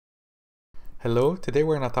Hello, today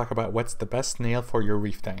we're going to talk about what's the best snail for your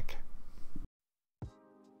reef tank.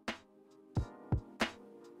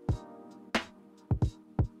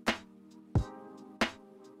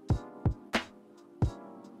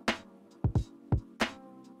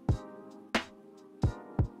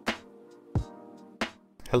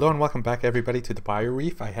 Hello and welcome back everybody to the Bio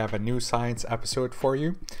Reef. I have a new science episode for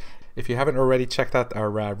you. If you haven't already checked out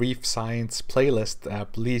our Reef Science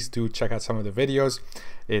playlist, please do check out some of the videos.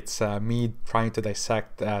 It's me trying to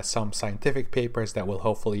dissect some scientific papers that will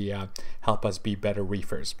hopefully help us be better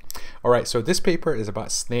reefers. Alright, so this paper is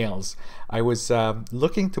about snails. I was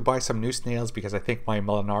looking to buy some new snails because I think my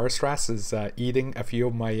Melanoris wrasse is eating a few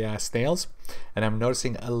of my snails. And I'm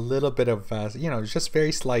noticing a little bit of, just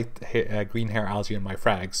very slight green hair algae in my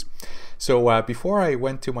frags. So before I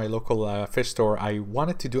went to my local fish store, I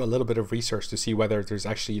wanted to do a little bit of research to see whether there's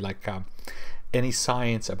actually any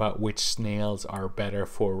science about which snails are better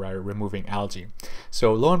for removing algae.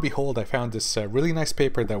 So lo and behold, I found this really nice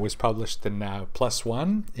paper that was published in PLOS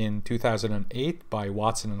ONE in 2008 by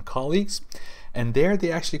Watson and colleagues. And there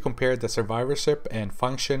they actually compared the survivorship and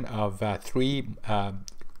function of three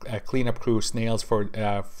cleanup crew snails for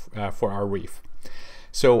our reef.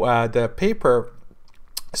 So the paper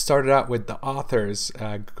started out with the authors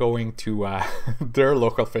going to their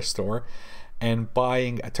local fish store and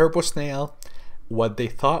buying a turbo snail, what they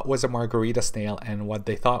thought was a margarita snail, and what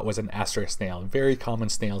they thought was an astrea snail, very common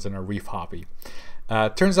snails in our reef hobby.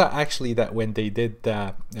 Turns out actually that when they did,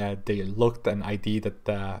 they looked and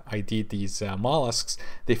ID'd these mollusks,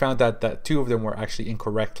 they found that two of them were actually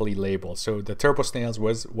incorrectly labeled. So the turbo snails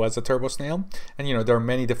was a turbo snail, and there are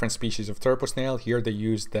many different species of turbo snail. Here they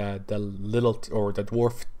used the little or the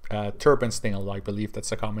dwarf turban snail, I believe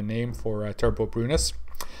that's a common name for turbo brunus.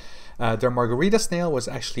 Their margarita snail was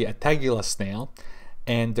actually a tegula snail,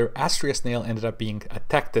 and their astrea snail ended up being a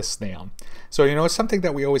tectus snail. So something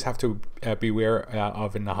that we always have to beware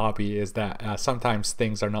of in the hobby is that sometimes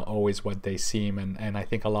things are not always what they seem, and I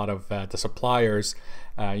think a lot of the suppliers,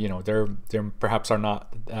 they're perhaps are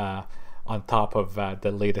not on top of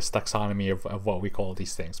the latest taxonomy of what we call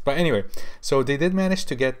these things. But anyway, so they did manage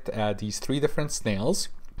to get these three different snails.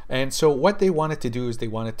 And so what they wanted to do is they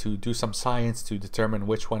wanted to do some science to determine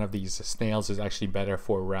which one of these snails is actually better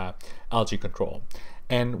for algae control.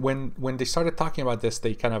 And when they started talking about this,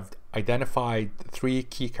 they kind of identified three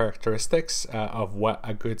key characteristics of what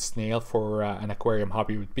a good snail for an aquarium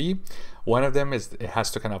hobby would be. One of them is it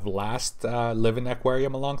has to kind of live in the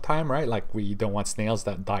aquarium a long time, right? Like we don't want snails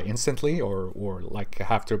that die instantly or like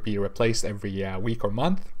have to be replaced every week or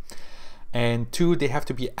month. And two, they have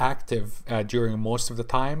to be active during most of the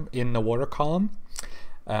time in the water column.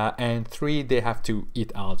 And three, they have to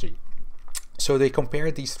eat algae. So they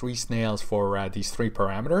compared these three snails for these three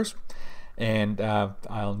parameters. And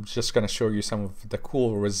I'm just going to show you some of the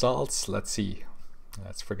cool results. Let's see.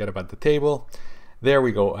 Let's forget about the table. There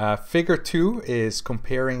we go. Figure 2 is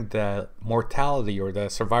comparing the mortality or the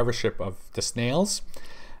survivorship of the snails.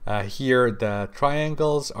 Here, the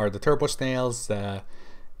triangles are the turbo snails.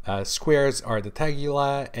 Squares are the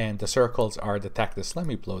tegula, and the circles are the tectus. Let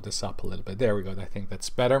me blow this up a little bit. There we go. I think that's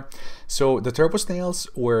better. So the turbo snails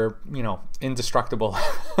were, indestructible.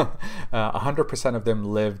 100% of them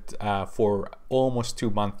lived for almost 2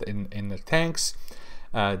 months in the tanks.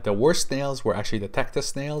 The worst snails were actually the tectus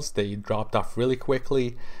snails. They dropped off really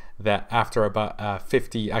quickly. That after about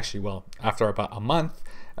after about a month,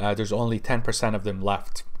 there's only 10% of them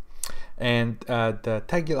left. And the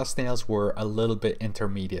tegula snails were a little bit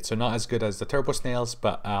intermediate, so not as good as the turbo snails,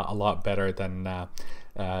 but a lot better than the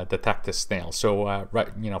tectus snails. So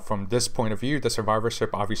from this point of view, the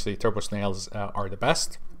survivorship, obviously turbo snails are the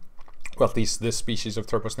best, well, at least this species of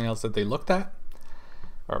turbo snails that they looked at.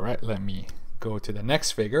 All right, let me go to the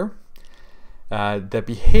next figure. The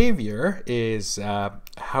behavior is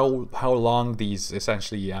how long these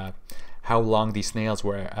snails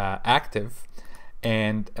were active.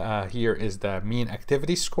 And here is the mean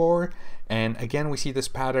activity score. And again, we see this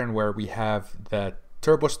pattern where we have the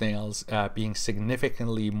turbo snails being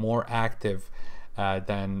significantly more active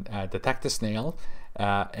than the tectus snail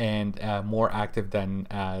and more active than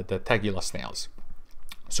the tegula snails.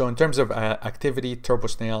 So in terms of activity, turbo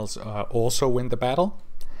snails also win the battle.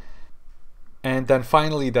 And then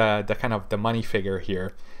finally, the kind of the money figure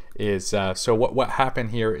here is so what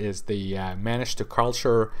happened here is they managed to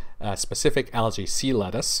culture specific algae sea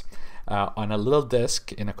lettuce on a little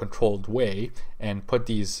disc in a controlled way and put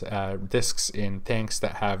these discs in tanks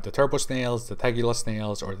that have the turbo snails, the tegula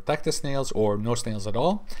snails, or the tectus snails, or no snails at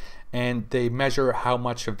all, and they measure how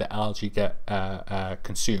much of the algae get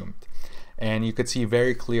consumed. And you could see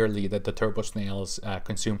very clearly that the turbo snails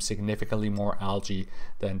consume significantly more algae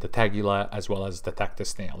than the Tegula as well as the Tectus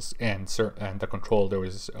snails. And the control, there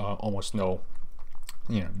was almost no,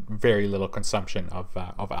 very little consumption of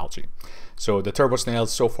algae. So the turbo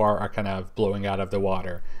snails so far are kind of blowing out of the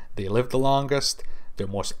water. They live the longest, they're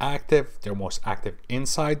most active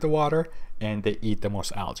inside the water, and they eat the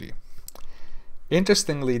most algae.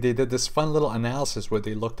 Interestingly, they did this fun little analysis where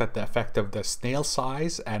they looked at the effect of the snail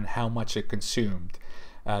size and how much it consumed.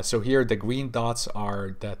 So here the green dots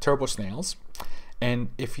are the turbo snails. And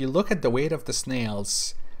if you look at the weight of the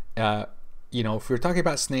snails, if you're talking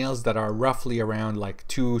about snails that are roughly around like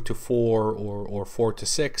 2 to 4 or 4 to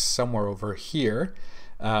 6, somewhere over here,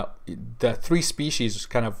 the 3 species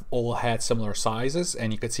kind of all had similar sizes,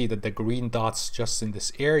 and you can see that the green dots just in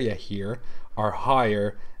this area here are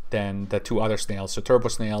higher than the 2 other snails. So turbo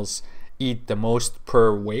snails eat the most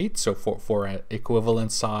per weight. So for an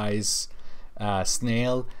equivalent size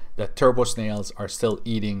snail, the turbo snails are still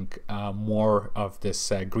eating more of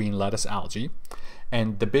this green lettuce algae.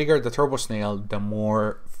 And the bigger the turbo snail, the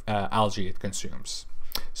more algae it consumes.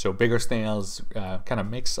 So bigger snails kind of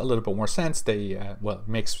makes a little bit more sense.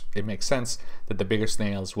 It makes sense that the bigger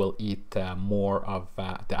snails will eat more of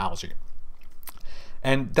the algae.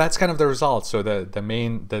 And that's kind of the result. So the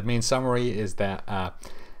main summary is that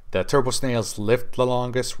the turbo snails lived the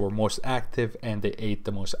longest, were most active, and they ate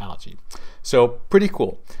the most algae. So pretty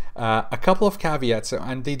cool. A couple of caveats,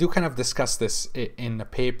 and they do kind of discuss this in the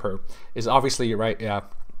paper, is obviously, right,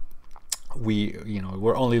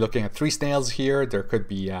 we're only looking at 3 snails here. There could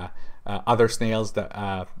be other snails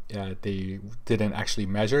that they didn't actually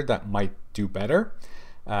measure that might do better.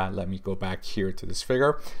 Let me go back here to this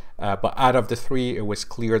figure. But out of the 3, it was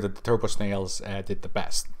clear that the turbo snails did the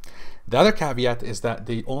best. The other caveat is that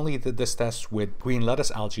they only did this test with green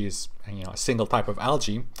lettuce algae, a single type of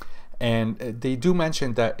algae. And they do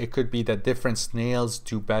mention that it could be that different snails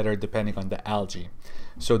do better depending on the algae.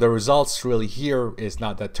 So the results really here is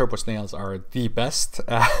not that turbo snails are the best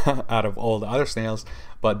out of all the other snails,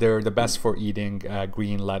 but they're the best for eating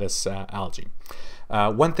green lettuce algae.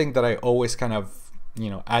 One thing that I always kind of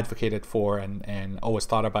advocated for and always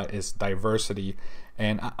thought about is diversity.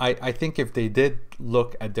 And I think if they did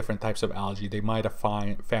look at different types of algae, they might have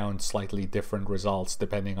found slightly different results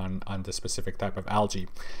depending on the specific type of algae.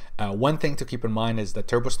 One thing to keep in mind is that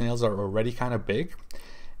turbo snails are already kind of big.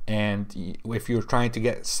 And if you're trying to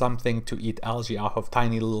get something to eat algae off of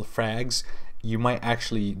tiny little frags, you might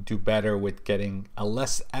actually do better with getting a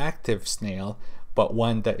less active snail, but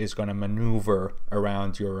one that is going to maneuver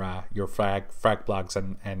around your frag plugs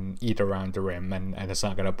and eat around the rim, and it's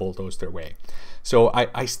not going to bulldoze their way. So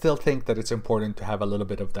I still think that it's important to have a little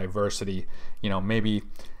bit of diversity. Maybe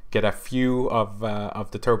get a few of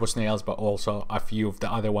the turbo snails, but also a few of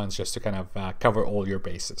the other ones, just to kind of cover all your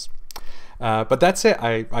bases. But that's it.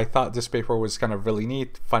 I thought this paper was kind of really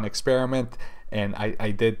neat, fun experiment, and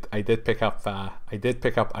I did pick up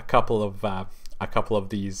a couple of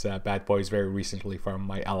these bad boys very recently from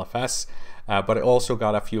my LFS, but I also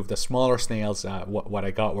got a few of the smaller snails. What I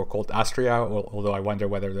got were called Astrea, although I wonder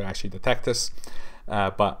whether they're actually the Tectus.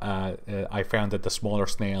 But I found that the smaller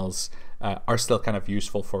snails are still kind of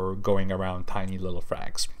useful for going around tiny little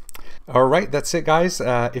frags. All right, that's it, guys.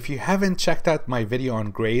 If you haven't checked out my video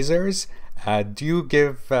on grazers, do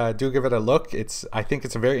give it a look. I think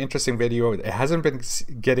it's a very interesting video. It hasn't been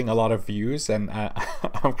getting a lot of views, and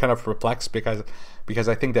I'm kind of perplexed because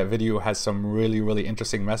I think that video has some really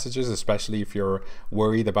interesting messages, especially if you're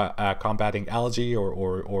worried about combating algae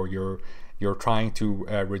or you're trying to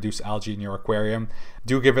reduce algae in your aquarium.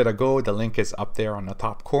 Do give it a go. The link is up there on the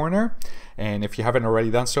top corner. And if you haven't already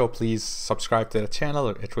done so, please subscribe to the channel.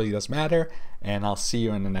 It really does matter. And I'll see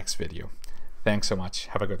you in the next video. Thanks so much.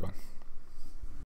 Have a good one.